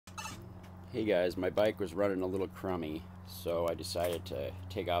Hey guys, my bike was running a little crummy, so I decided to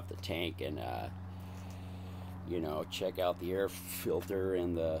take off the tank and check out the air filter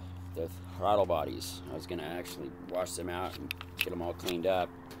and the throttle bodies. I was gonna actually wash them out and get them all cleaned up.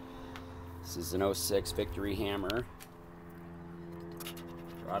 This is an '06 Victory Hammer.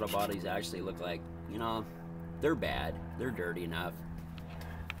 Throttle bodies actually look like, they're bad. They're dirty enough.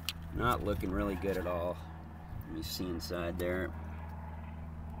 Not looking really good at all. Let me see inside there.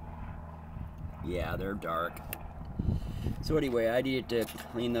 Yeah, they're dark. So anyway, I needed to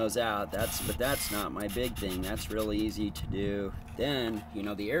clean those out. But that's not my big thing. That's really easy to do. Then, the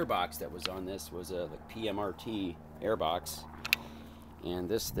AirBox that was on this was the PMRT AirBox, and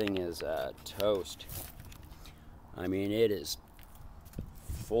this thing is toast. I mean, it is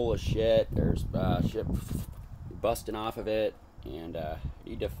full of shit. There's shit busting off of it, and I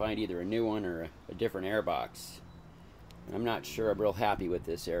need to find either a new one or a different AirBox. I'm not sure I'm real happy with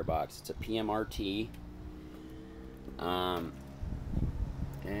this AirBox. It's a PMRT, and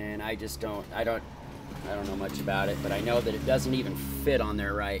I don't know much about it, but I know that it doesn't even fit on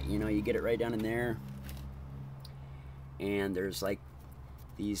there right. You get it right down in there, and there's like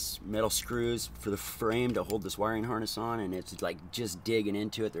these metal screws for the frame to hold this wiring harness on, and it's like just digging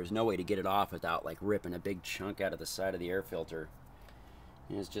into it. There's no way to get it off without like ripping a big chunk out of the side of the air filter,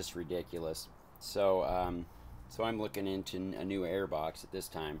 and it's just ridiculous. So I'm looking into a new AirBox at this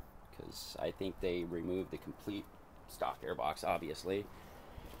time, because I think they removed the complete stock AirBox, obviously.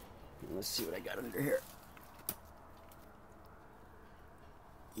 And let's see what I got under here.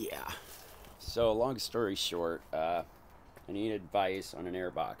 Yeah. So long story short, I need advice on an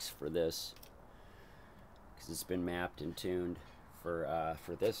AirBox for this, because it's been mapped and tuned for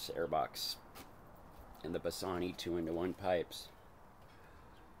this AirBox and the Bassani 2-in-1 pipes.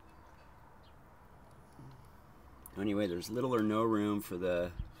 Anyway, there's little or no room for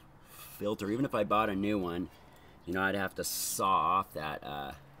the filter. Even if I bought a new one, I'd have to saw off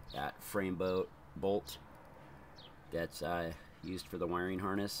that frame bolt that's used for the wiring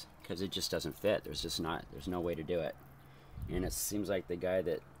harness, because it just doesn't fit. There's no way to do it. And it seems like the guy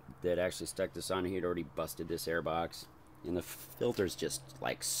that actually stuck this on, he'd already busted this AirBox, and the filter's just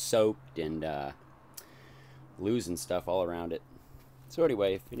like soaked and losing stuff all around it. So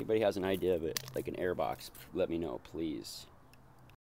anyway, if anybody has an idea of it, like an AirBox, let me know, please.